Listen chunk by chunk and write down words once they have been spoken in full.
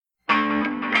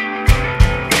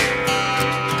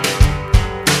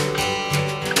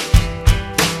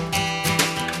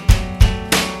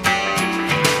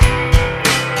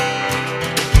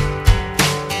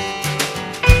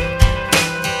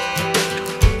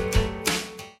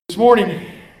This morning,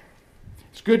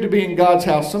 it's good to be in God's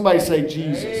house. Somebody say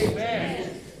Jesus. Amen.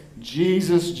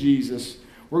 Jesus, Jesus.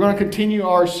 We're going to continue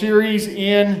our series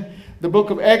in the book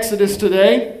of Exodus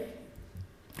today.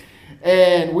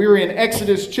 And we're in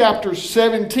Exodus chapter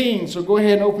 17. So go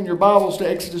ahead and open your Bibles to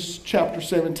Exodus chapter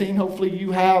 17. Hopefully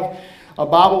you have a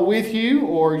Bible with you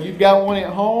or you've got one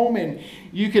at home and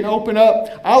you can open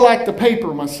up. I like the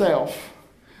paper myself.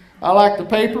 I like the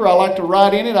paper. I like to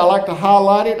write in it. I like to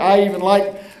highlight it. I even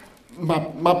like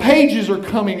my pages are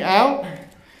coming out.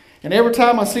 And every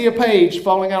time I see a page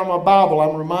falling out of my Bible,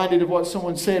 I'm reminded of what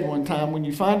someone said one time. When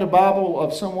you find a Bible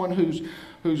of someone whose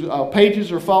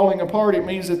pages are falling apart, it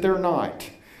means that they're not,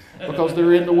 because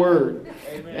they're in the Word.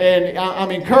 And I'm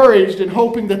encouraged and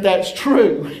hoping that that's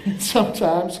true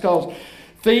sometimes, because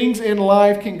things in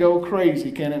life can go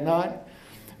crazy, can it not?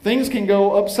 Things can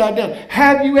go upside down.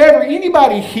 Have you ever,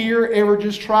 anybody here ever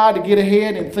just tried to get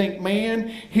ahead and think, man,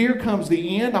 here comes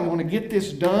the end, I'm going to get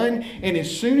this done, and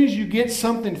as soon as you get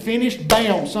something finished,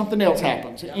 bam, something else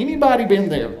happens. Anybody been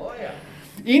there?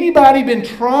 Anybody been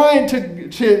trying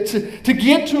to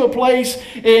get to a place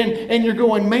and you're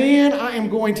going, man, I am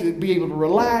going to be able to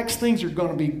relax. Things are going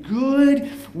to be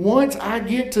good once I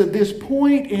get to this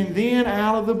point, and then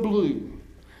out of the blue,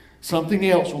 something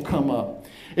else will come up.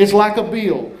 It's like a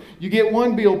bill. You get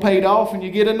one bill paid off and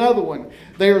you get another one.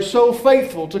 They are so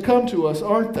faithful to come to us,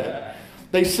 aren't they?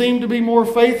 They seem to be more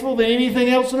faithful than anything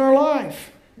else in our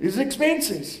life. It's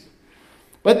expenses.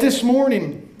 But this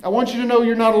morning, I want you to know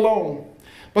you're not alone.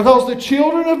 Because the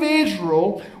children of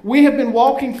Israel, we have been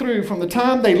walking through from the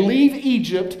time they leave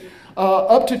Egypt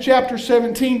up to chapter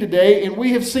 17 today, and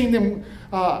we have seen them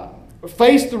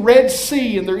face the Red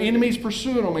Sea and their enemies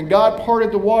pursuing them, and God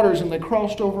parted the waters and they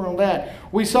crossed over on that.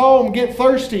 We saw them get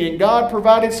thirsty and God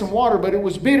provided some water, but it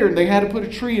was bitter and they had to put a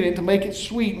tree in it to make it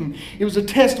sweet. And it was a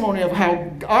testimony of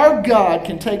how our God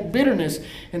can take bitterness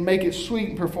and make it sweet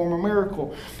and perform a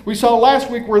miracle. We saw last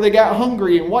week where they got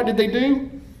hungry, and what did they do?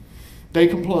 They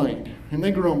complained and they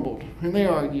grumbled and they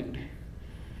argued.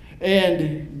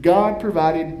 And God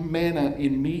provided manna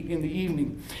and meat in the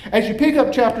evening. As you pick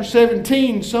up chapter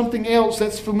 17, something else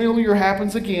that's familiar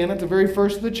happens again at the very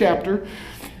first of the chapter.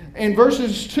 In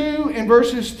verses 2 and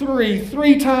verses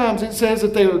 3 times it says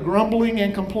that they were grumbling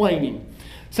and complaining.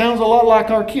 Sounds a lot like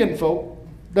our kinfolk,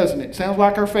 doesn't it? Sounds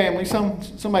like our family.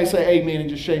 Somebody say amen and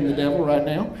just shame the devil right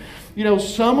now. You know,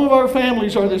 some of our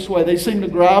families are this way. They seem to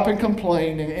gripe and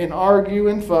complain and argue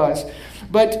and fuss.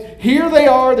 But here they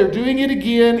are, they're doing it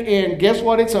again, and guess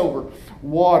what? It's over.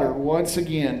 Water once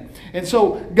again. And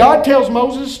so God tells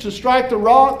Moses to strike the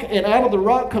rock, and out of the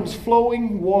rock comes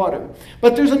flowing water.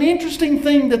 But there's an interesting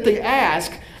thing that they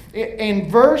ask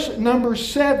in verse number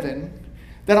 7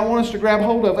 that I want us to grab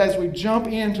hold of as we jump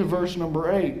into verse number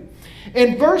 8.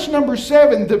 In verse number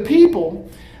 7, the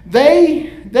people,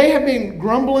 they have been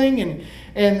grumbling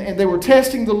and they were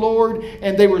testing the Lord,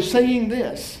 and they were saying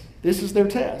this. This is their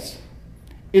test.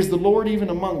 Is the Lord even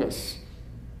among us?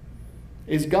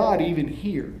 Is God even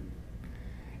here?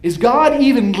 Is God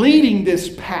even leading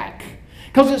this pack?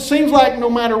 Because it seems like no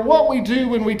matter what we do,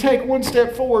 when we take one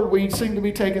step forward, we seem to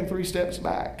be taking 3 steps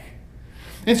back.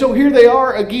 And so here they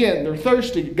are again. They're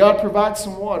thirsty. God provides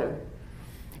some water.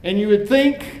 And you would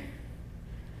think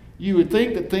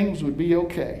that things would be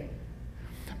okay.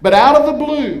 But out of the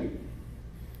blue,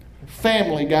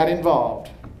 family got involved.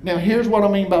 Now here's what I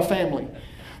mean by family.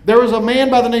 There was a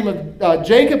man by the name of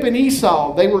Jacob and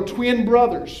Esau. They were twin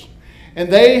brothers.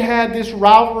 And they had this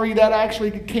rivalry that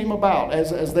actually came about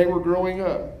as they were growing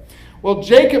up. Well,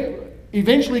 Jacob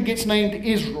eventually gets named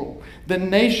Israel. The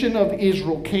nation of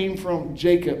Israel came from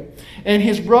Jacob. And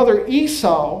his brother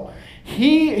Esau,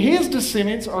 his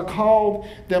descendants are called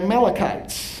the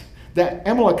Amalekites.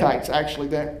 Amalekites,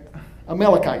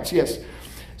 yes.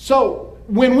 So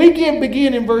when we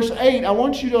begin in verse 8, I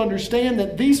want you to understand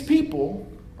that these people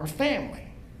are family.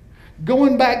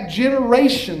 Going back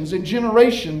generations and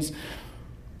generations.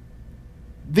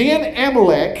 Then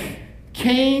Amalek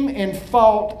came and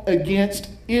fought against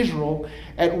Israel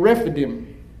at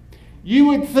Rephidim. You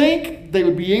would think they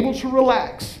would be able to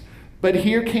relax. But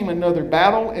here came another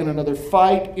battle and another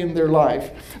fight in their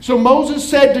life. So Moses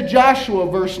said to Joshua,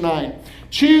 verse 9,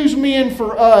 "Choose men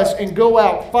for us and go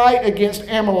out, fight against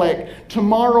Amalek.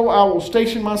 Tomorrow I will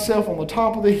station myself on the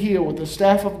top of the hill with the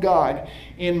staff of God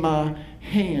in my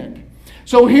hand."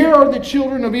 So here are the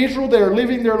children of Israel. They are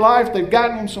living their life. They've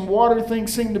gotten them some water.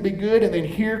 Things seem to be good. And then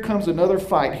here comes another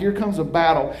fight. Here comes a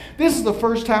battle. This is the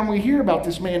first time we hear about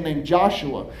this man named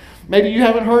Joshua. Maybe you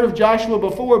haven't heard of Joshua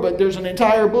before, but there's an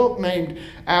entire book named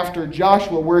after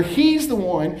Joshua where he's the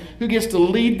one who gets to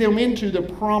lead them into the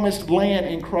promised land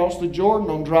and cross the Jordan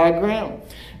on dry ground.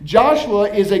 Joshua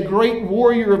is a great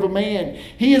warrior of a man.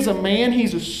 He is a man,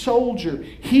 he's a soldier.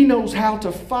 He knows how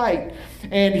to fight.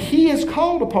 And he is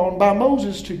called upon by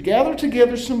Moses to gather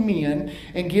together some men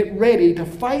and get ready to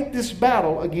fight this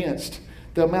battle against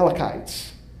the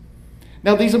Amalekites.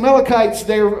 Now these Amalekites,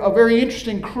 they're a very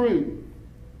interesting crew.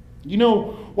 You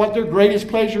know what their greatest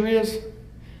pleasure is?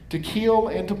 To kill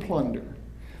and to plunder.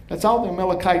 That's all the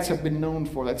Amalekites have been known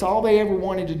for. That's all they ever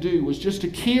wanted to do, was just to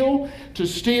kill, to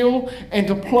steal, and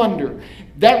to plunder.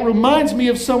 That reminds me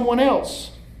of someone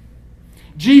else.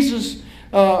 Jesus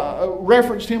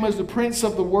referenced him as the prince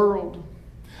of the world.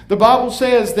 The Bible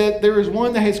says that there is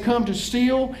one that has come to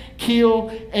steal, kill,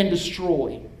 and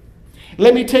destroy.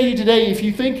 Let me tell you today, if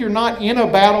you think you're not in a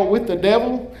battle with the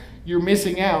devil, you're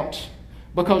missing out,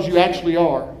 because you actually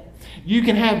are. You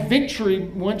can have victory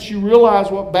once you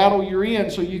realize what battle you're in,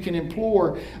 so you can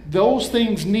implore those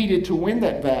things needed to win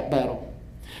that battle.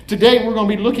 Today we're going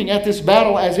to be looking at this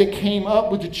battle as it came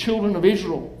up with the children of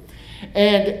Israel.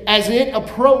 And as it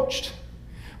approached,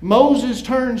 Moses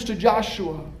turns to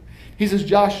Joshua. He says,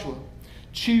 Joshua,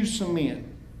 choose some men.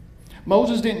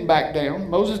 Moses didn't back down.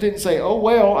 Moses didn't say, oh,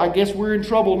 well, I guess we're in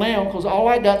trouble now because all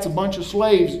I got's a bunch of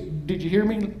slaves. Did you hear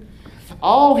me?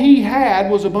 All he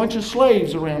had was a bunch of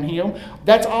slaves around him.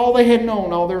 That's all they had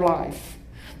known all their life.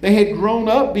 They had grown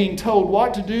up being told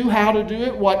what to do, how to do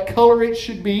it, what color it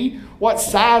should be, what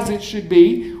size it should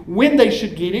be, when they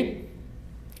should get it.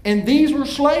 And these were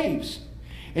slaves.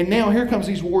 And now here comes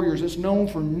these warriors that's known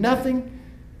for nothing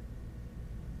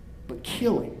but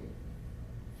killing.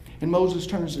 And Moses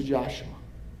turns to Joshua.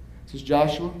 He says,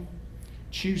 Joshua,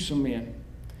 choose some men.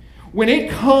 When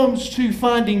it comes to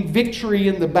finding victory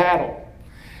in the battle,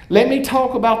 let me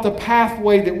talk about the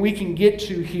pathway that we can get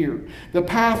to here. The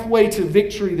pathway to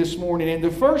victory this morning. And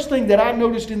the first thing that I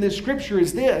noticed in this scripture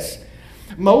is this.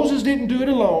 Moses didn't do it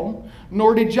alone,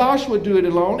 nor did Joshua do it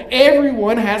alone.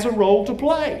 Everyone has a role to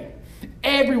play.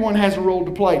 Everyone has a role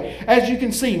to play. As you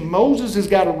can see, Moses has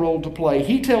got a role to play.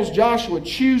 He tells Joshua,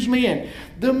 choose men.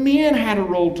 The men had a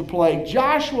role to play.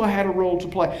 Joshua had a role to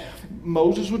play.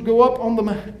 Moses would go up on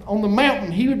the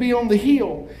mountain. He would be on the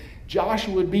hill.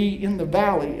 Joshua would be in the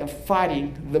valley of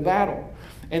fighting the battle.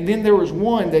 And then there was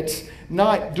one that's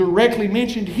not directly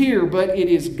mentioned here, but it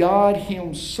is God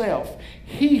himself.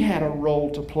 He had a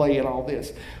role to play in all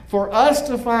this. For us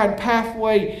to find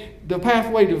the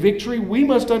pathway to victory, we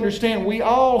must understand we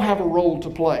all have a role to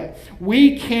play.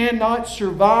 We cannot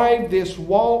survive this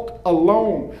walk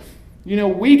alone. You know,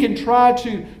 we can try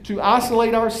to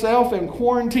isolate ourselves and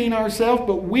quarantine ourselves,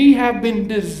 but we have been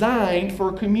designed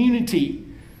for community.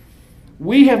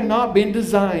 We have not been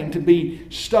designed to be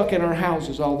stuck in our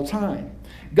houses all the time.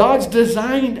 God's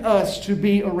designed us to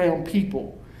be around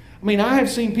people. I mean, I have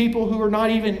seen people who are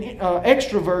not even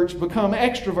extroverts become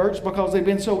extroverts because they've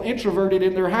been so introverted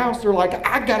in their house. They're like,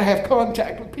 I got to have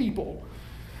contact with people.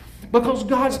 Because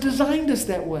God's designed us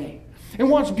that way.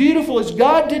 And what's beautiful is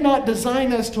God did not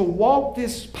design us to walk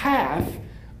this path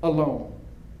alone.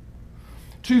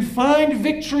 To find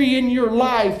victory in your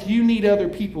life, you need other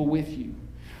people with you.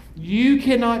 You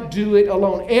cannot do it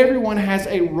alone. Everyone has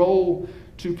a role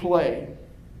to play.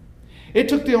 It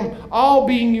took them all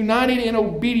being united in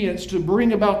obedience to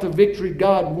bring about the victory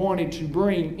God wanted to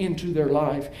bring into their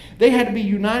life. They had to be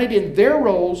united in their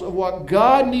roles of what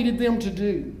God needed them to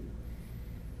do.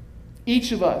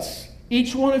 Each of us,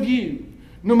 each one of you,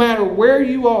 no matter where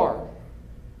you are,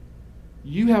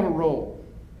 you have a role.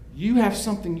 You have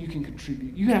something you can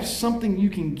contribute. You have something you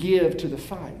can give to the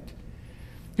fight.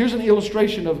 Here's an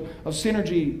illustration of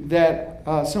synergy that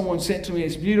someone sent to me.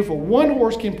 It's beautiful. One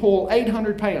horse can pull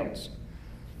 800 pounds.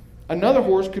 Another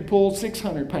horse could pull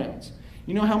 600 pounds.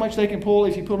 You know how much they can pull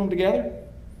if you put them together?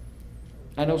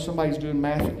 I know somebody's doing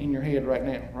math in your head right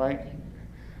now, right?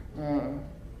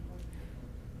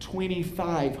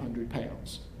 2,500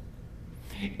 pounds.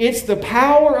 It's the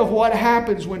power of what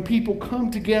happens when people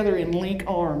come together and link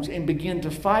arms and begin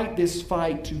to fight this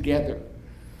fight together.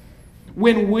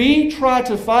 When we try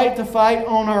to fight the fight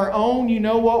on our own, you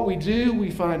know what we do?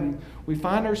 We find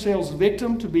ourselves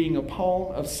victim to being a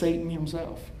pawn of Satan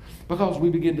himself. Because we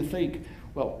begin to think,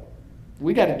 well,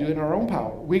 we got to do it in our own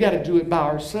power. We got to do it by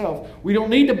ourselves. We don't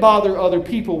need to bother other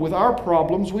people with our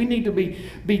problems. We need to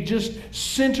be just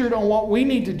centered on what we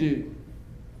need to do.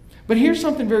 But here's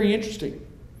something very interesting.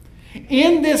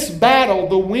 In this battle,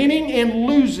 the winning and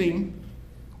losing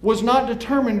was not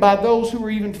determined by those who were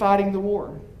even fighting the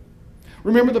war.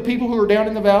 Remember the people who were down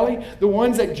in the valley? The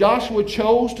ones that Joshua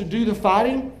chose to do the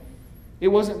fighting? It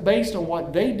wasn't based on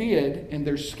what they did and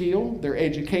their skill, their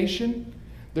education,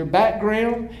 their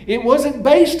background. It wasn't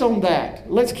based on that.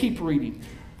 Let's keep reading.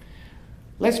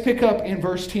 Let's pick up in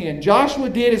verse 10. Joshua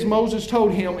did as Moses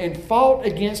told him and fought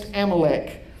against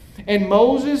Amalek. And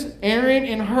Moses, Aaron,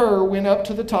 and Hur went up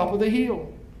to the top of the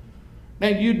hill. Now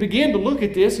you'd begin to look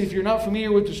at this if you're not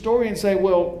familiar with the story and say,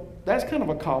 well, that's kind of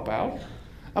a cop-out.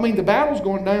 I mean, the battle's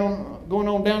going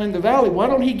on down in the valley. Why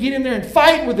don't he get in there and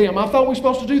fight with them? I thought we were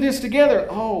supposed to do this together.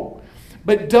 Oh,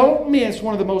 but don't miss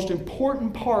one of the most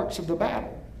important parts of the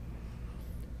battle.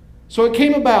 So it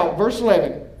came about, verse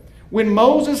 11, when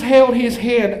Moses held his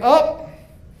hand up,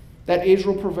 that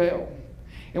Israel prevailed.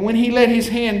 And when he let his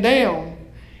hand down,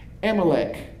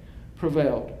 Amalek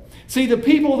prevailed. See, the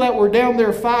people that were down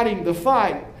there fighting the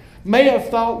fight may have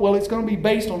thought, well, it's going to be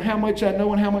based on how much I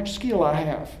know and how much skill I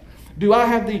have. Do I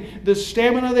have the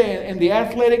stamina and the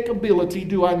athletic ability?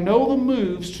 Do I know the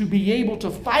moves to be able to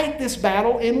fight this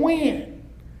battle and win?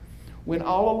 When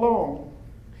all along,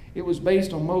 it was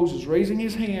based on Moses raising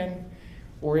his hand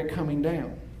or it coming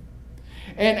down.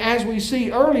 And as we see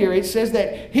earlier, it says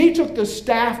that he took the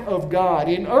staff of God.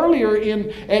 And earlier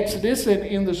in Exodus and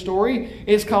in the story,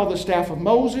 it's called the staff of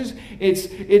Moses. It's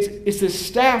this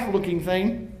staff-looking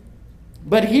thing.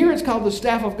 But here it's called the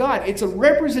staff of God. It's a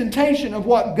representation of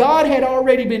what God had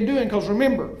already been doing. Because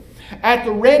remember, at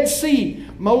the Red Sea,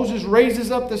 Moses raises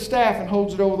up the staff and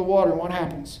holds it over the water. And what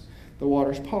happens? The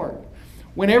waters part.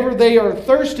 Whenever they are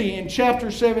thirsty in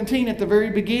chapter 17 at the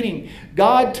very beginning,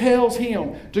 God tells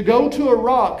him to go to a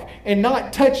rock and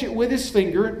not touch it with his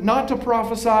finger, not to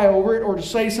prophesy over it or to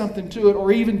say something to it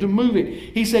or even to move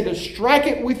it. He said to strike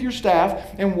it with your staff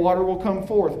and water will come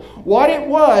forth. What it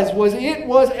was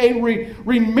a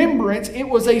remembrance. It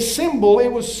was a symbol.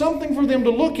 It was something for them to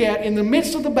look at in the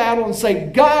midst of the battle and say,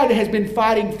 God has been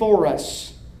fighting for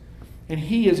us and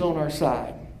He is on our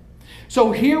side.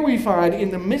 So here we find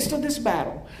in the midst of this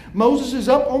battle, Moses is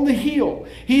up on the hill.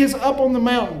 He is up on the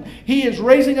mountain. He is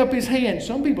raising up his hand.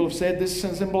 Some people have said this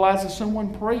symbolizes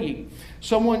someone praying,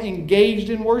 someone engaged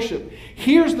in worship.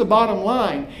 Here's the bottom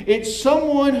line. It's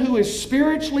someone who is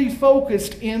spiritually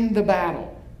focused in the battle.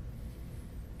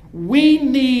 We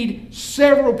need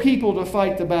several people to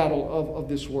fight the battle of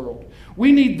this world.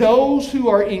 We need those who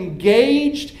are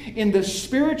engaged in the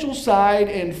spiritual side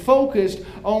and focused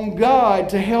on God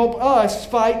to help us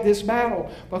fight this battle.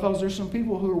 Because there's some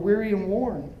people who are weary and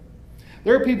worn.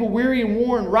 There are people weary and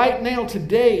worn right now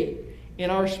today in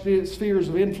our spheres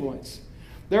of influence.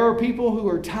 There are people who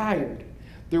are tired.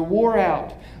 They're wore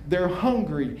out. They're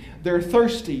hungry. They're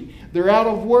thirsty. They're out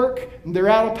of work. They're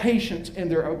out of patience. And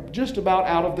they're just about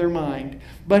out of their mind.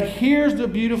 But here's the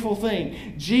beautiful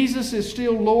thing. Jesus is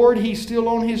still Lord. He's still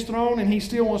on His throne. And He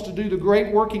still wants to do the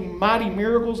great working mighty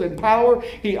miracles and power.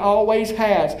 He always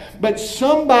has. But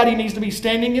somebody needs to be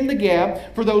standing in the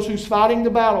gap for those who's fighting the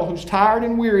battle, who's tired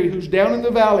and weary, who's down in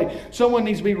the valley. Someone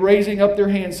needs to be raising up their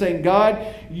hand saying,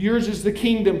 God, yours is the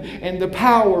kingdom and the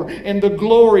power and the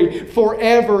glory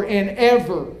forever and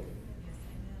ever.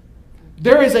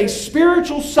 There is a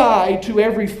spiritual side to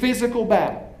every physical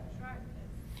battle.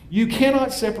 You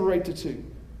cannot separate the two.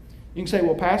 You can say,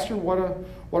 well, Pastor,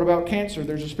 what about cancer?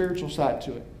 There's a spiritual side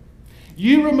to it.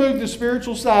 You remove the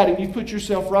spiritual side and you put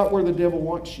yourself right where the devil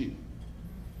wants you.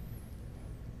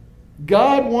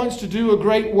 God wants to do a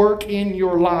great work in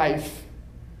your life,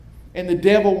 and the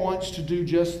devil wants to do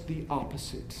just the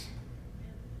opposite.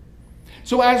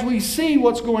 So as we see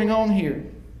what's going on here,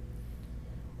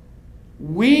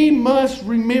 we must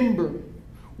remember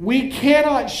we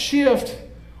cannot shift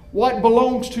what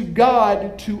belongs to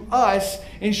God to us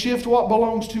and shift what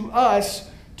belongs to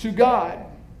us to God.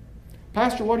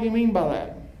 Pastor, what do you mean by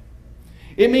that?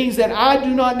 It means that I do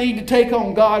not need to take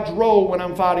on God's role when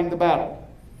I'm fighting the battle.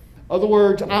 In other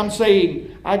words, I'm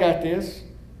saying, I got this.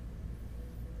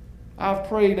 I've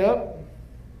prayed up,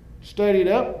 studied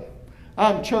up,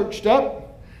 I'm churched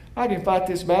up, I can fight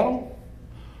this battle.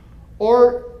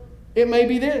 Or it may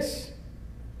be this.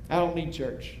 I don't need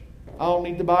church. I don't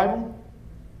need the Bible.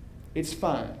 It's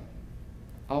fine.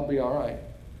 I'll be all right.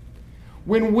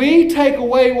 When we take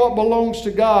away what belongs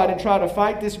to God and try to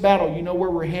fight this battle, you know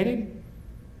where we're headed?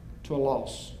 To a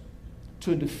loss.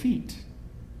 To a defeat.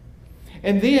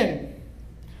 And then,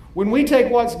 when we take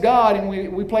what's God and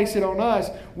we place it on us,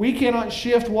 we cannot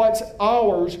shift what's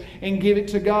ours and give it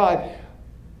to God.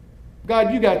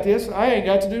 God, you got this. I ain't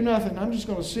got to do nothing. I'm just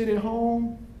going to sit at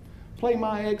home, play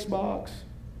my Xbox.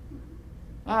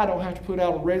 I don't have to put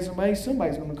out a resume.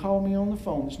 Somebody's going to call me on the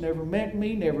phone that's never met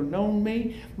me, never known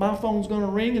me. My phone's going to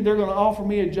ring and they're going to offer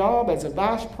me a job as a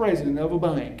vice president of a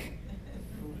bank.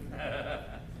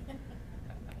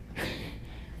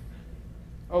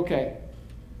 Okay.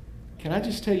 Can I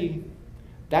just tell you,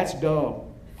 that's dumb.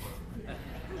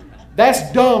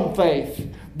 That's dumb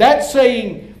faith. That's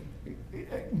saying,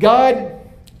 God,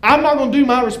 I'm not going to do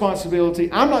my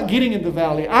responsibility. I'm not getting in the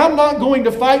valley. I'm not going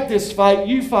to fight this fight.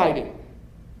 You fight it.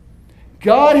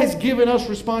 God has given us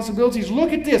responsibilities.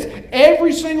 Look at this.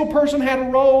 Every single person had a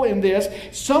role in this.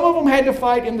 Some of them had to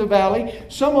fight in the valley.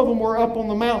 Some of them were up on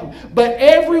the mountain. But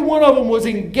every one of them was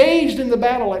engaged in the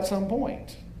battle at some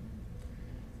point.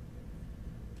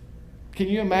 Can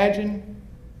you imagine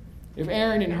if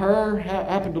Aaron and Hur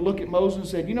happened to look at Moses and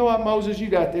said, you know what, Moses, you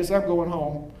got this. I'm going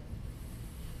home.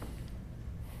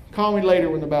 Call me later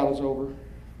when the battle's over.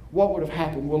 What would have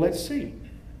happened? Well, let's see.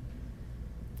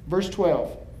 Verse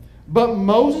 12. But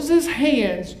Moses'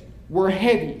 hands were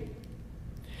heavy.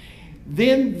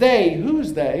 Then they,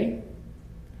 who's they?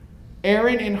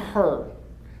 Aaron and Hur.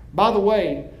 By the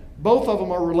way, both of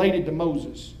them are related to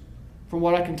Moses, from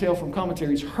what I can tell from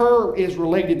commentaries. Hur is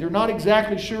related. They're not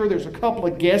exactly sure. There's a couple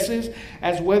of guesses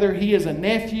as whether he is a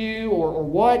nephew or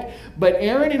what. But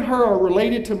Aaron and Hur are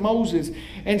related to Moses.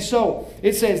 And so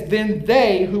it says, then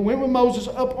they who went with Moses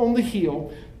up on the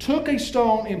hill took a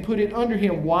stone and put it under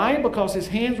him. Why? Because his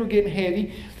hands were getting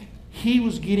heavy. He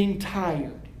was getting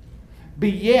tired.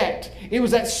 But yet, it was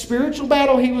that spiritual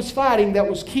battle he was fighting that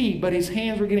was key, but his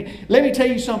hands were getting... Let me tell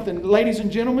you something, ladies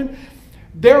and gentlemen.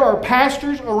 There are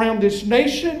pastors around this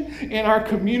nation, in our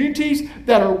communities,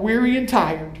 that are weary and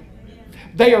tired.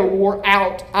 They are wore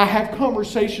out. I have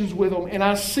conversations with them, and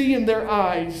I see in their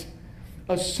eyes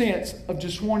a sense of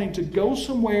just wanting to go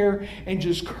somewhere and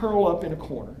just curl up in a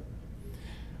corner.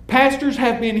 Pastors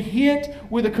have been hit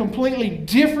with a completely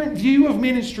different view of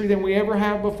ministry than we ever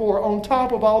have before, on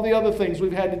top of all the other things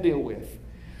we've had to deal with.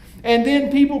 And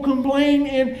then people complain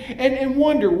and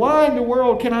wonder, why in the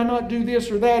world can I not do this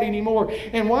or that anymore?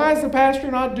 And why is the pastor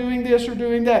not doing this or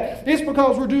doing that? It's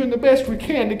because we're doing the best we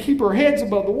can to keep our heads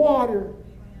above the water.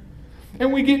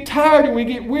 And we get tired and we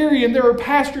get weary, and there are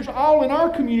pastors all in our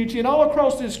community and all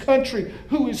across this country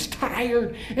who is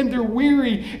tired and they're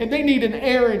weary and they need an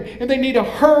Aaron and they need a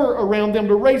Hur around them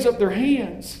to raise up their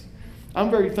hands. I'm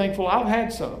very thankful I've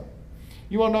had some.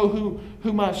 You want to know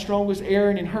who my strongest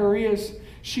Aaron and Hur is?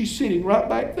 She's sitting right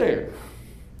back there.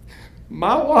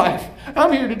 My wife.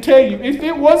 I'm here to tell you, if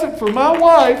it wasn't for my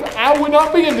wife, I would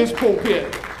not be in this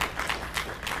pulpit.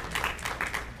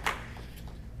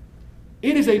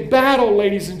 It is a battle,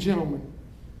 ladies and gentlemen.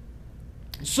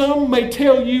 Some may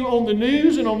tell you on the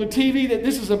news and on the TV that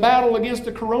this is a battle against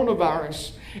the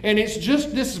coronavirus, and it's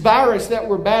just this virus that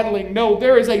we're battling. No,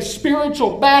 there is a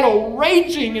spiritual battle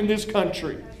raging in this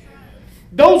country.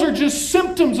 Those are just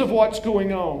symptoms of what's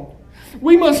going on.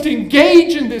 We must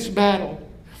engage in this battle.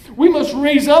 We must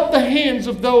raise up the hands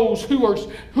of those who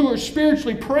are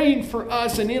spiritually praying for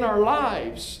us and in our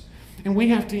lives. And we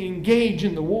have to engage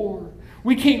in the war.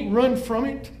 We can't run from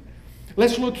it.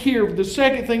 Let's look here. The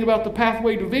second thing about the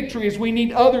pathway to victory is we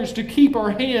need others to keep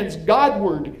our hands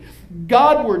Godward.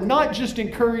 Godward, not just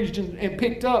encouraged and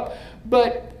picked up,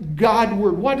 but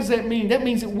Godward. What does that mean? That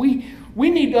means that we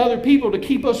need other people to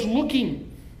keep us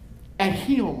looking at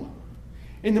Him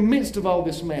in the midst of all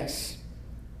this mess.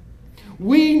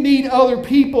 We need other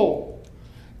people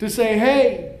to say,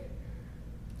 hey,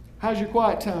 how's your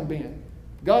quiet time been?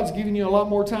 God's given you a lot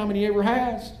more time than He ever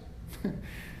has.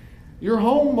 You're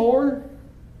home more.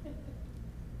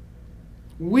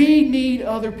 We need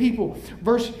other people.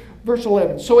 Verse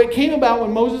 11. So it came about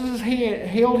when Moses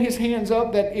held his hands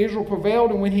up that Israel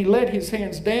prevailed, and when he let his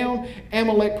hands down,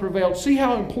 Amalek prevailed. See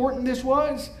how important this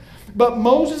was? But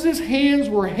Moses' hands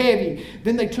were heavy.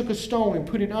 Then they took a stone and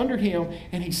put it under him,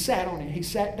 and he sat on it. He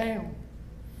sat down.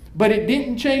 But it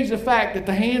didn't change the fact that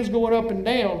the hands going up and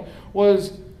down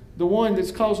was the one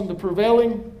that's causing the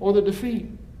prevailing or the defeat.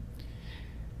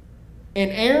 And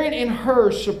Aaron and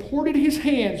Hur supported his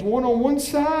hands, one on one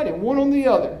side and one on the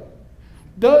other.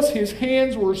 Thus his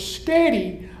hands were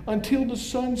steady until the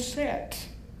sun set.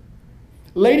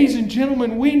 Ladies and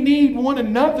gentlemen, we need one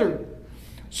another.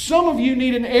 Some of you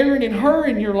need an Aaron and Hur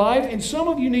in your life, and some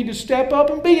of you need to step up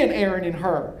and be an Aaron and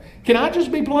Hur. Can I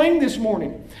just be plain this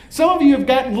morning? Some of you have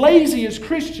gotten lazy as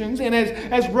Christians and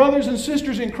as brothers and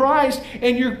sisters in Christ,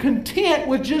 and you're content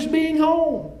with just being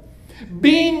home.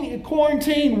 Being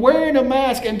quarantined, wearing a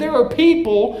mask, and there are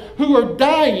people who are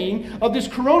dying of this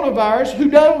coronavirus who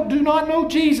do not know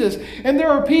Jesus. And there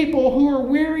are people who are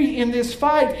weary in this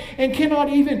fight and cannot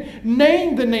even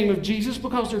name the name of Jesus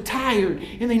because they're tired,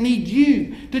 and they need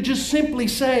you to just simply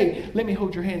say, let me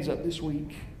hold your hands up this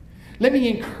week. Let me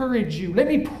encourage you. Let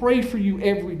me pray for you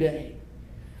every day.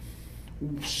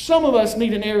 Some of us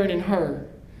need an Aaron and Hur.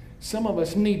 Some of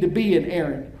us need to be an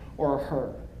Aaron or a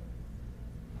Hur.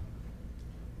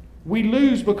 We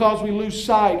lose because we lose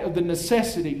sight of the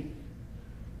necessity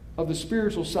of the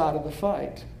spiritual side of the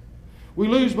fight. We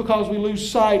lose because we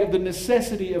lose sight of the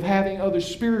necessity of having other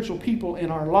spiritual people in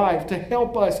our life to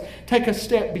help us take a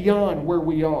step beyond where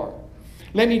we are.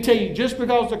 Let me tell you, just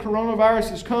because the coronavirus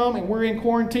has come and we're in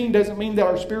quarantine doesn't mean that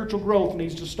our spiritual growth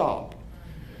needs to stop.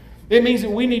 It means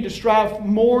that we need to strive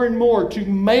more and more to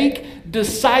make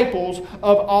disciples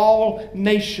of all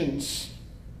nations.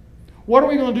 What are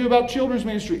we going to do about children's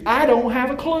ministry? I don't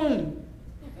have a clue.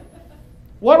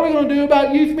 What are we going to do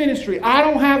about youth ministry? I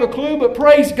don't have a clue, but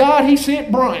praise God, He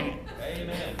sent Brian.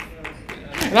 Amen.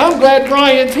 And I'm glad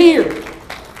Brian's here.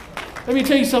 Let me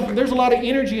tell you something. There's a lot of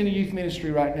energy in the youth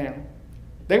ministry right now.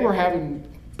 They were having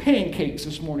pancakes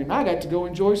this morning. I got to go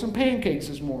enjoy some pancakes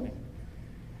this morning.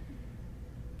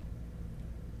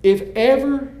 If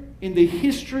ever in the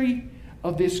history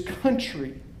of this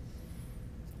country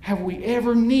have we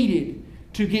ever needed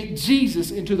to get Jesus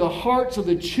into the hearts of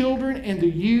the children and the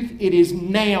youth, it is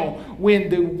now, when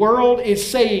the world is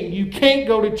saying you can't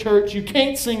go to church, you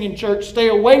can't sing in church, stay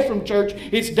away from church,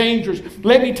 it's dangerous.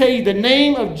 Let me tell you, the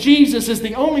name of Jesus is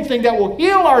the only thing that will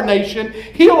heal our nation,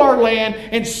 heal our land,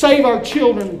 and save our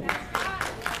children.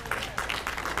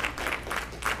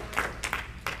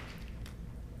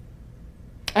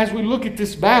 As we look at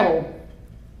this battle,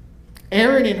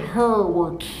 Aaron and Hur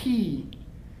were key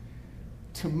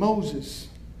to Moses.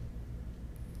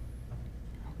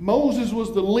 Moses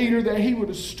was the leader that he would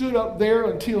have stood up there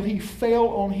until he fell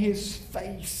on his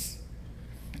face.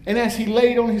 And as he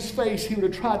laid on his face, he would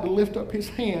have tried to lift up his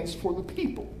hands for the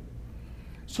people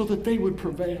so that they would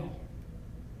prevail.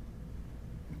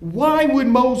 Why would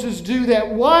Moses do that?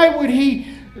 Why would he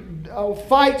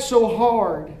fight so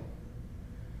hard?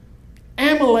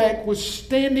 Amalek was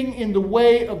standing in the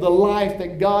way of the life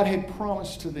that God had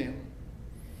promised to them.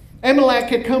 Amalek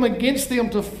had come against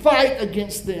them to fight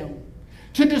against them,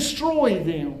 to destroy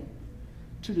them,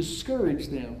 to discourage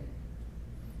them,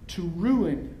 to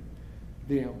ruin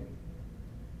them.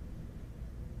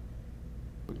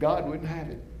 But God wouldn't have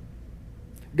it.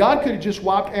 God could have just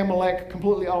wiped Amalek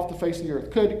completely off the face of the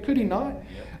earth. Could He not?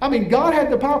 Yep. I mean, God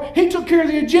had the power. He took care of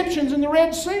the Egyptians in the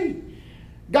Red Sea.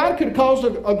 God could have caused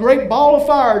a great ball of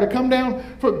fire to come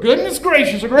down. For goodness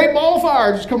gracious, a great ball of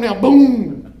fire just come down,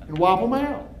 boom, and wipe them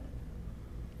out.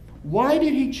 Why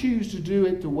did He choose to do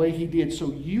it the way He did?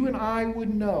 So you and I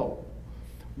would know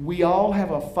we all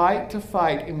have a fight to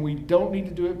fight, and we don't need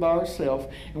to do it by ourselves,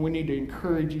 and we need to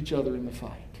encourage each other in the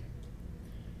fight.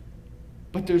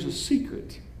 But there's a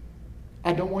secret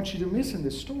I don't want you to miss in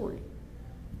this story.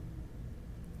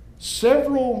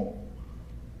 Several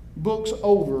books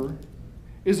over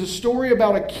is a story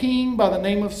about a king by the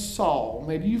name of Saul.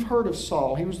 Maybe you've heard of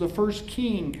Saul. He was the first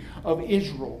king of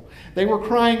Israel. They were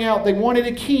crying out. They wanted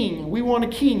a king. We want a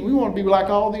king. We want to be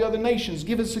like all the other nations.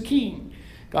 Give us a king.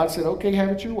 God said, okay, have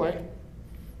it your way.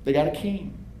 They got a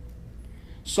king.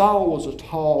 Saul was a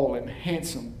tall and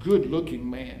handsome, good-looking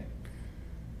man.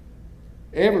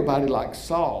 Everybody liked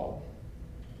Saul.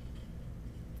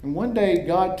 And one day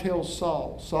God tells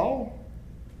Saul, Saul,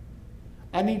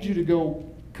 I need you to go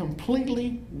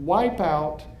completely wipe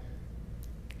out,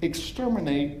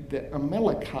 exterminate the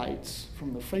Amalekites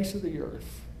from the face of the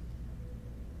earth.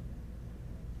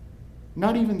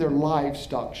 Not even their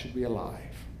livestock should be alive.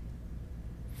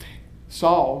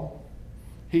 Saul,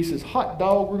 he says, hot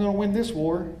dog, we're going to win this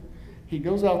war. He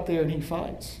goes out there and he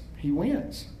fights. He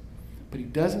wins. But he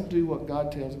doesn't do what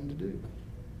God tells him to do.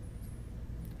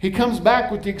 He comes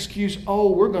back with the excuse,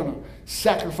 oh, we're going to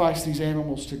sacrifice these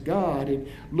animals to God. And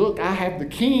look, I have the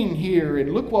king here.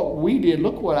 And look what we did.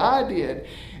 Look what I did.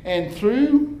 And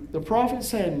through the prophet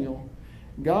Samuel,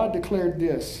 God declared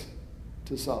this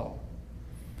to Saul.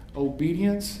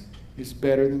 Obedience is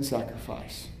better than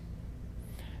sacrifice.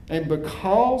 And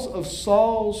because of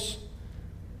Saul's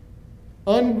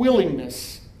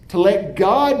unwillingness to let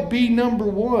God be number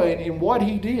one in what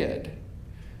he did,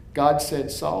 God said,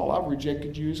 Saul, I've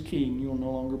rejected you as king. You will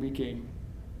no longer be king.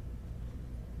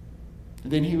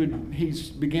 And then he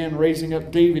began raising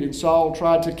up David, and Saul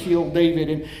tried to kill David.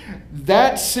 And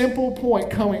that simple point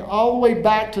coming all the way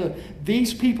back to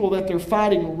these people that they're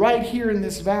fighting right here in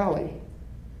this valley.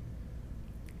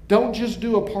 Don't just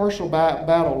do a partial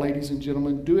battle, ladies and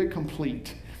gentlemen. Do it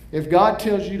complete. If God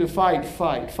tells you to fight,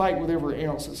 fight. Fight whatever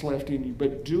else that's left in you.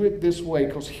 But do it this way,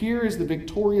 because here is the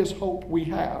victorious hope we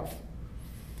have.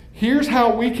 Here's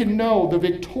how we can know the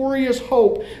victorious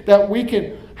hope that we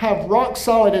can have rock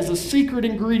solid as a secret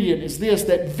ingredient is this,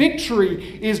 that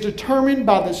victory is determined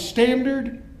by the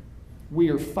standard we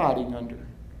are fighting under.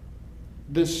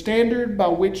 The standard by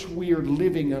which we are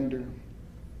living under.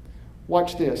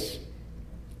 Watch this.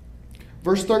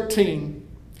 Verse 13.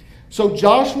 So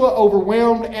Joshua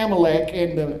overwhelmed Amalek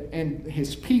and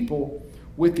his people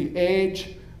with the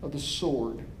edge of the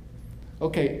sword.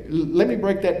 Okay, let me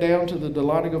break that down to the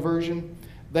Dahlonega version.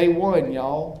 They won,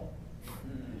 y'all.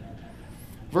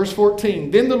 Verse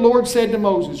 14, then the Lord said to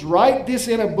Moses, write this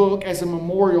in a book as a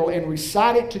memorial and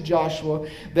recite it to Joshua,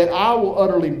 that I will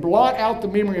utterly blot out the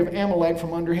memory of Amalek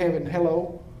from under heaven.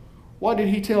 Hello? What did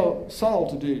he tell Saul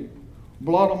to do?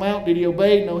 Blot him out? Did he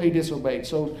obey? No, he disobeyed.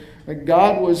 So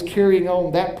God was carrying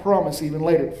on that promise even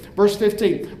later. Verse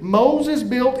 15, Moses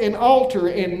built an altar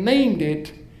and named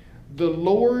it, the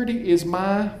Lord is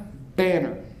my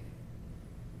banner.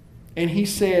 And he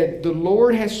said, the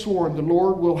Lord has sworn, the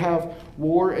Lord will have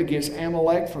war against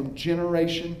Amalek from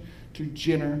generation to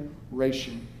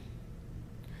generation.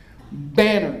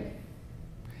 Banner.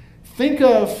 Think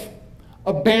of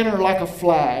a banner like a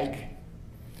flag.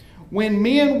 When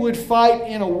men would fight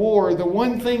in a war, the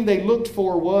one thing they looked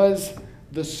for was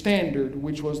the standard,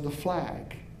 which was the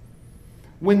flag.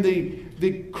 When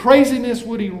the craziness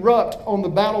would erupt on the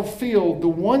battlefield, the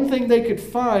one thing they could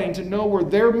find to know where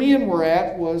their men were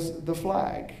at was the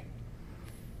flag.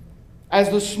 As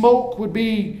the smoke would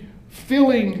be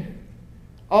filling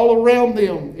all around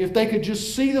them, if they could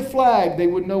just see the flag, they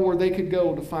would know where they could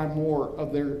go to find more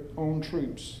of their own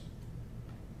troops.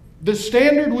 The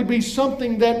standard would be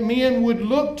something that men would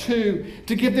look to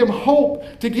give them hope,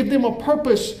 to give them a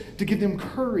purpose, to give them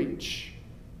courage.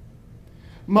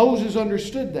 Moses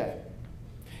understood that.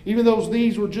 Even though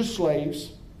these were just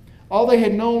slaves, all they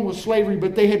had known was slavery,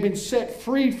 but they had been set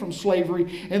free from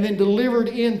slavery and then delivered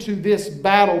into this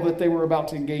battle that they were about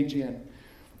to engage in.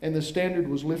 And the standard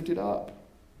was lifted up.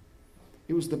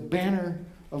 It was the banner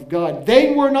of God.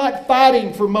 They were not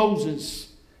fighting for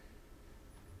Moses.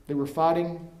 They were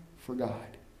fighting for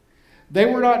God. They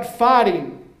were not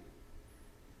fighting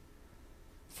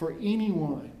for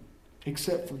anyone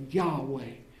except for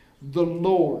Yahweh, the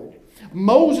Lord.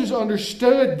 Moses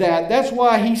understood that. That's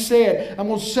why he said, I'm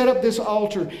going to set up this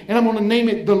altar and I'm going to name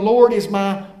it, the Lord is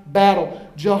my battle.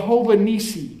 Jehovah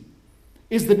Nissi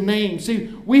is the name.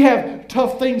 See, we have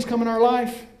tough things come in our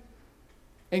life,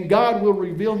 and God will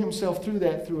reveal himself through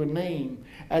that, through a name,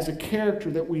 as a character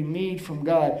that we need from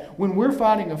God. When we're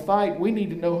fighting a fight, we need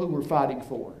to know who we're fighting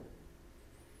for.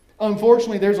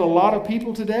 Unfortunately, there's a lot of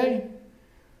people today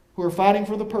who are fighting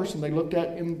for the person they looked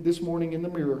at this morning in the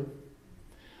mirror.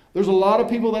 There's a lot of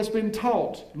people that's been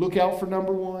taught, look out for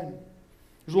number one.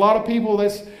 There's a lot of people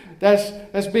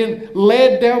that's been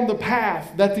led down the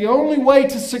path that the only way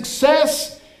to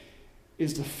success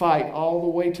is to fight all the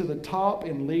way to the top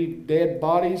and leave dead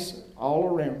bodies all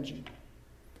around you.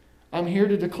 I'm here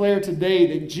to declare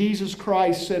today that Jesus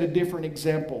Christ set a different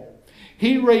example.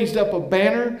 He raised up a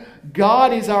banner.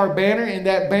 God is our banner, and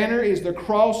that banner is the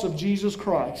cross of Jesus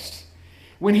Christ.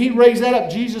 When he raised that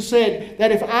up, Jesus said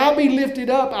that if I be lifted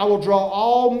up, I will draw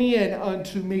all men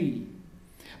unto me.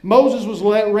 Moses was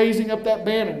raising up that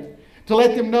banner to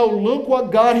let them know, look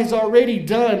what God has already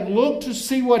done. Look to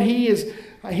see what He's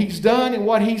done and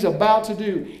what He's about to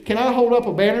do. Can I hold up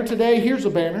a banner today? Here's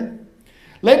a banner.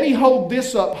 Let me hold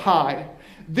this up high.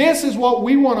 This is what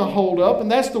we want to hold up,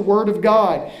 and that's the Word of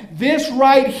God. This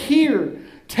right here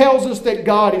tells us that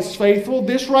God is faithful.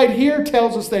 This right here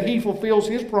tells us that He fulfills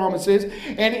His promises.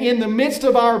 And in the midst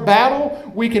of our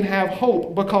battle, we can have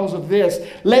hope because of this.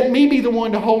 Let me be the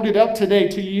one to hold it up today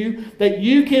to you, that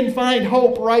you can find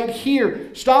hope right here.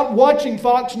 Stop watching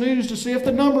Fox News to see if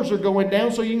the numbers are going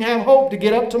down so you can have hope to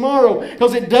get up tomorrow.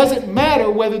 Because it doesn't matter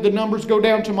whether the numbers go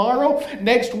down tomorrow,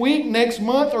 next week, next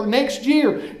month, or next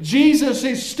year. Jesus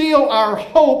is still our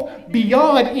hope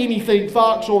beyond anything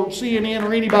Fox or CNN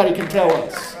or anybody can tell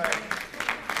us.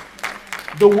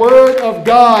 The Word of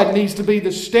God needs to be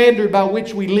the standard by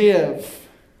which we live.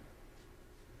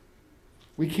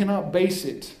 We cannot base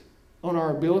it on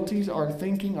our abilities, our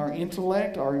thinking, our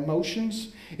intellect, our emotions.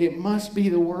 It must be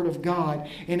the Word of God.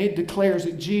 And it declares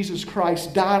that Jesus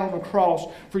Christ died on the cross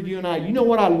for you and I. You know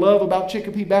what I love about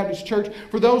Chicopee Baptist Church?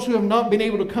 For those who have not been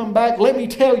able to come back, let me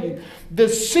tell you, the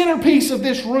centerpiece of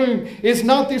this room is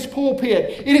not this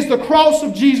pulpit. It is the cross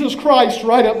of Jesus Christ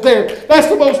right up there. That's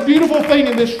the most beautiful thing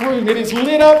in this room. It is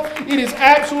lit up. It is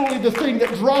absolutely the thing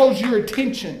that draws your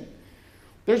attention.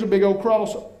 There's a big old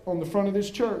cross on the front of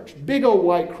this church. Big old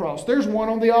white cross. There's one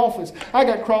on the office. I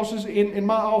got crosses in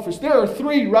my office. There are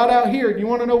 3 right out here. You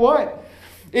want to know what?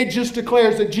 It just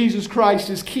declares that Jesus Christ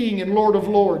is King and Lord of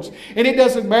Lords. And it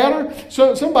doesn't matter.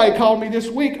 So somebody called me this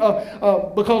week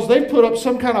because they put up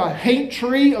some kind of hate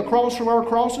tree across from our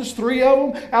crosses, 3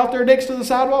 of them out there next to the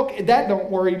sidewalk. That don't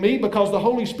worry me because the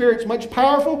Holy Spirit's much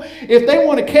powerful. If they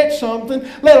want to catch something,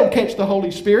 let them catch the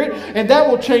Holy Spirit. And that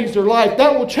will change their life.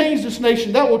 That will change this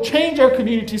nation. That will change our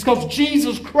communities because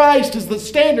Jesus Christ is the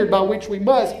standard by which we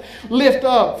must lift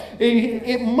up.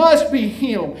 It must be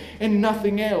Him and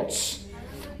nothing else.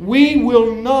 We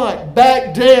will not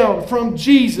back down from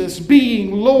Jesus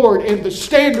being Lord and the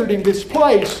standard in this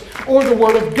place, or the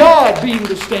Word of God being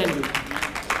the standard.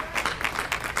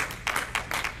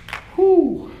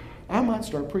 Whew, I might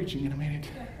start preaching in a minute.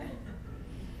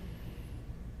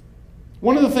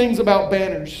 One of the things about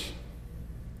banners,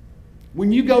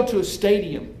 when you go to a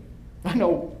stadium, I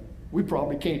know we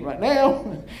probably can't right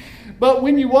now, but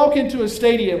when you walk into a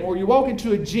stadium or you walk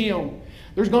into a gym,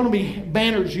 there's going to be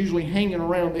banners usually hanging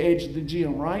around the edge of the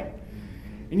gym, right?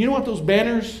 And you know what those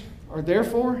banners are there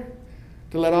for?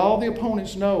 To let all the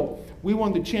opponents know, we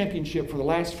won the championship for the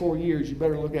last 4 years. You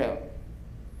better look out.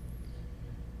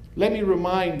 Let me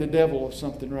remind the devil of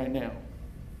something right now.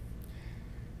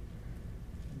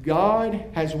 God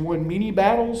has won many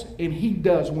battles, and He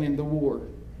does win the war.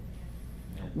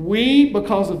 We,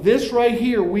 because of this right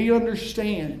here, we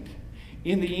understand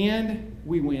in the end,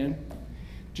 we win.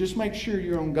 Just make sure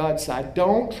you're on God's side.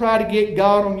 Don't try to get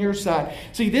God on your side.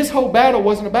 See, this whole battle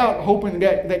wasn't about hoping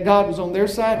that God was on their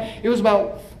side. It was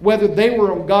about whether they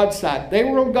were on God's side. They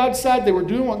were on God's side. They were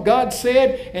doing what God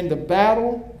said, and the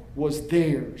battle was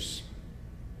theirs.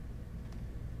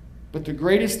 But the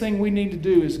greatest thing we need to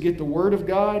do is get the Word of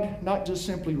God, not just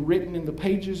simply written in the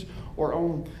pages or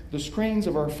on the screens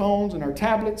of our phones and our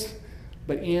tablets,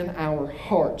 but in our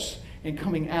hearts and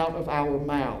coming out of our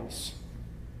mouths.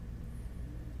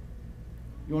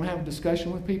 You want to have a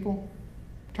discussion with people?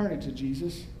 Turn it to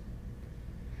Jesus.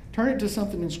 Turn it to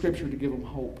something in Scripture to give them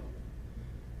hope.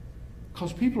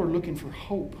 Because people are looking for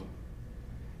hope.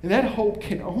 And that hope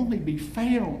can only be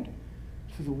found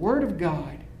through the Word of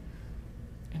God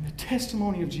and the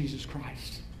testimony of Jesus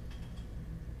Christ.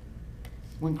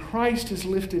 When Christ is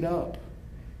lifted up,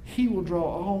 He will draw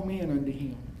all men unto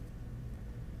Him.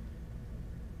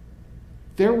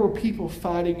 There were people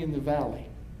fighting in the valley.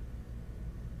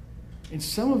 And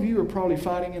some of you are probably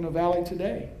fighting in a valley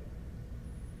today.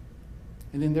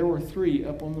 And then there were 3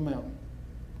 up on the mountain,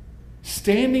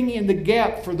 standing in the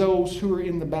gap for those who are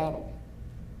in the battle.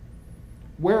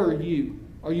 Where are you?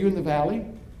 Are you in the valley?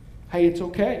 Hey, it's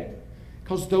okay,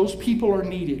 because those people are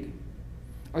needed.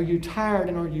 Are you tired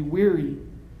and are you weary?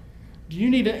 Do you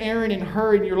need an Aaron and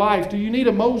Hur in your life? Do you need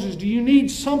a Moses? Do you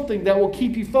need something that will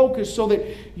keep you focused so that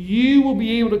you will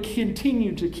be able to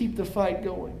continue to keep the fight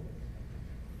going?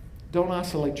 Don't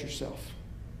isolate yourself.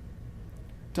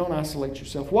 Don't isolate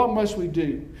yourself. What must we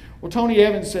do? Well, Tony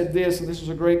Evans said this, and this is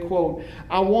a great quote.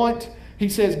 He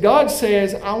says, God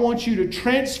says, I want you to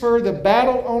transfer the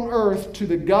battle on earth to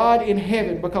the God in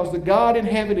heaven, because the God in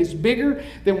heaven is bigger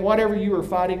than whatever you are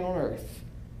fighting on earth.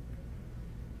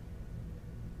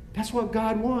 That's what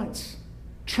God wants.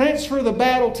 Transfer the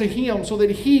battle to Him so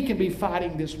that He can be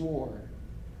fighting this war.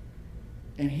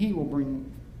 And He will bring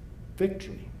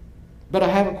victory. But I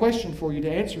have a question for you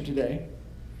to answer today.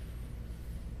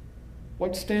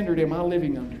 What standard am I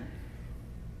living under?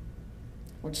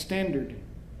 What standard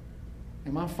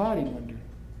am I fighting under?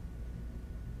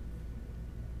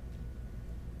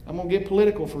 I'm going to get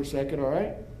political for a second, all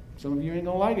right? Some of you ain't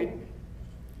going to like it.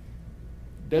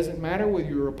 Doesn't matter whether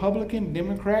you're Republican,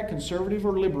 Democrat, conservative,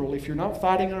 or liberal. If you're not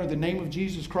fighting under the name of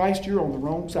Jesus Christ, you're on the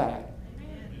wrong side.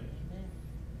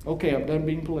 Okay, I'm done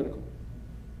being political.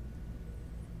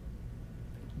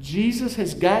 Jesus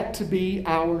has got to be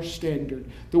our standard.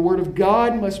 The Word of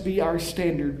God must be our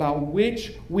standard by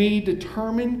which we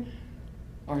determine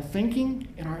our thinking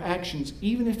and our actions,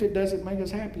 even if it doesn't make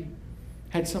us happy.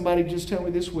 Had somebody just tell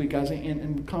me this week, I was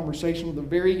in conversation with a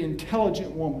very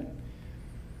intelligent woman.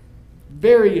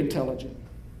 Very intelligent.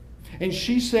 And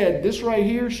she said, this right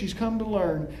here, she's come to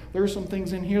learn, there are some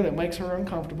things in here that makes her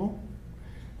uncomfortable.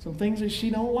 Some things that she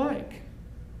don't like.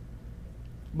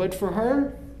 But for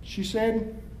her, she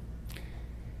said,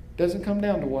 it doesn't come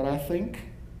down to what I think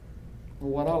or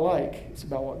what I like. It's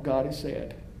about what God has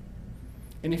said.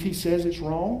 And if He says it's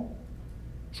wrong,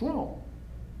 it's wrong.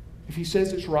 If He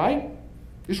says it's right,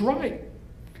 it's right.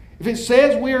 If it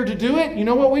says we are to do it, you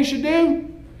know what we should do?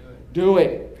 Do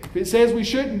it. If it says we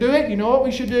shouldn't do it, you know what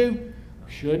we should do?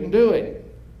 We shouldn't do it.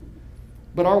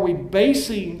 But are we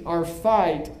basing our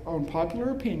fight on popular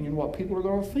opinion, what people are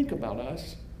going to think about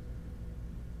us?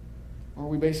 Or are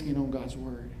we basing it on God's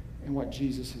Word and what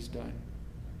Jesus has done?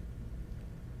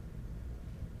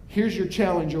 Here's your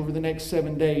challenge over the next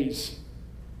 7 days.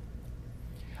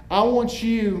 I want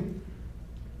you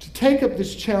to take up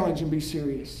this challenge and be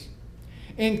serious.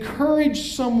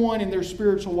 Encourage someone in their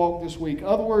spiritual walk this week. In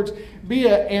other words, be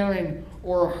a Aaron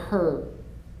or a Hur.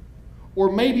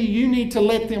 Or maybe you need to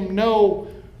let them know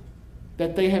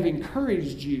that they have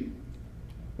encouraged you.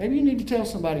 Maybe you need to tell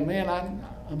somebody, man,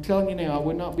 I'm telling you now, I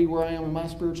would not be where I am in my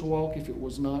spiritual walk if it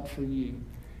was not for you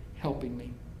helping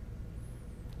me.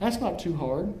 That's not too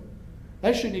hard.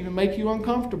 That shouldn't even make you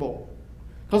uncomfortable.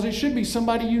 Because it should be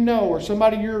somebody you know or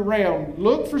somebody you're around.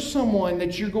 Look for someone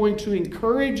that you're going to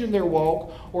encourage in their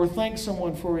walk, or thank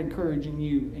someone for encouraging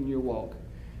you in your walk.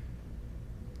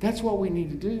 That's what we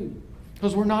need to do.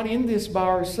 Because we're not in this by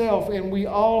ourselves, and we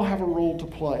all have a role to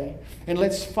play. And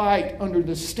let's fight under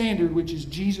the standard, which is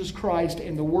Jesus Christ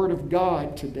and the Word of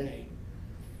God today.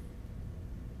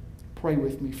 Pray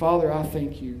with me. Father, I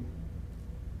thank you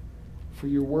for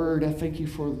your Word. I thank you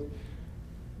for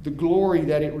the glory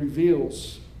that it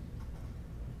reveals.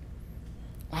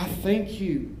 I thank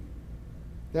you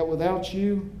that without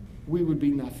you, we would be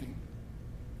nothing.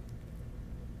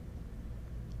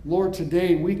 Lord,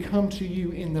 today we come to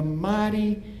you in the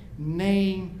mighty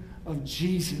name of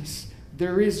Jesus.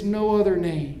 There is no other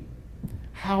name.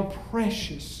 How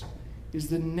precious is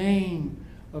the name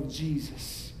of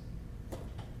Jesus.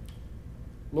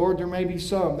 Lord, there may be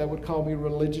some that would call me a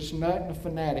religious nut and a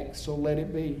fanatic, so let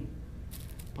it be.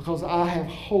 Because I have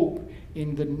hope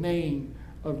in the name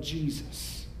of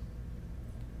Jesus.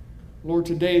 Lord,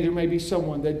 today there may be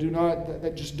someone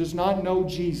that just does not know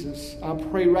Jesus. I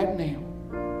pray right now,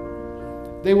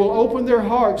 they will open their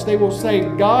hearts. They will say,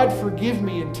 God, forgive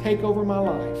me and take over my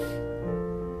life.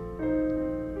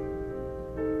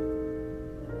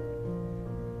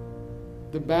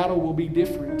 The battle will be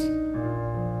different.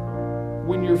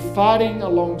 When you're fighting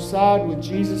alongside with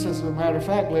Jesus, as a matter of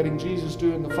fact, letting Jesus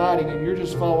do the fighting and you're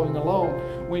just following along,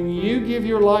 when you give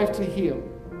your life to Him,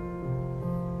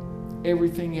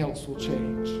 everything else will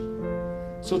change.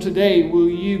 So today, will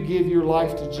you give your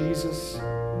life to Jesus?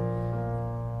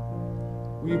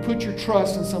 Will you put your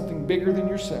trust in something bigger than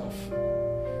yourself?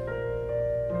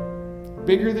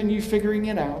 Bigger than you figuring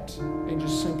it out, and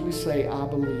just simply say, I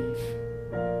believe.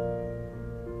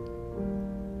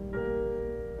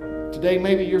 Today,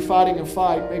 maybe you're fighting a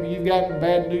fight. Maybe you've gotten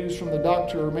bad news from the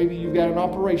doctor, or maybe you've got an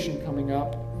operation coming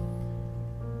up.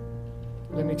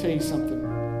 Let me tell you something.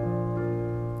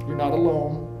 You're not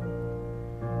alone.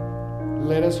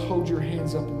 Let us hold your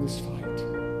hands up in this fight.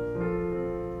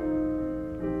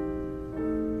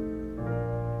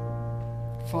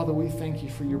 Father, we thank you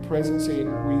for your presence, and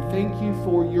we thank you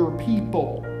for your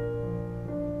people.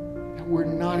 And we're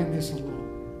not in this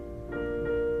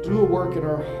alone. Do a work in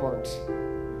our hearts.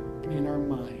 In our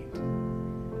mind.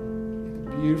 In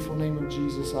the beautiful name of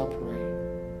Jesus, I pray.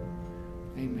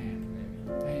 Amen.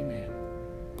 Amen.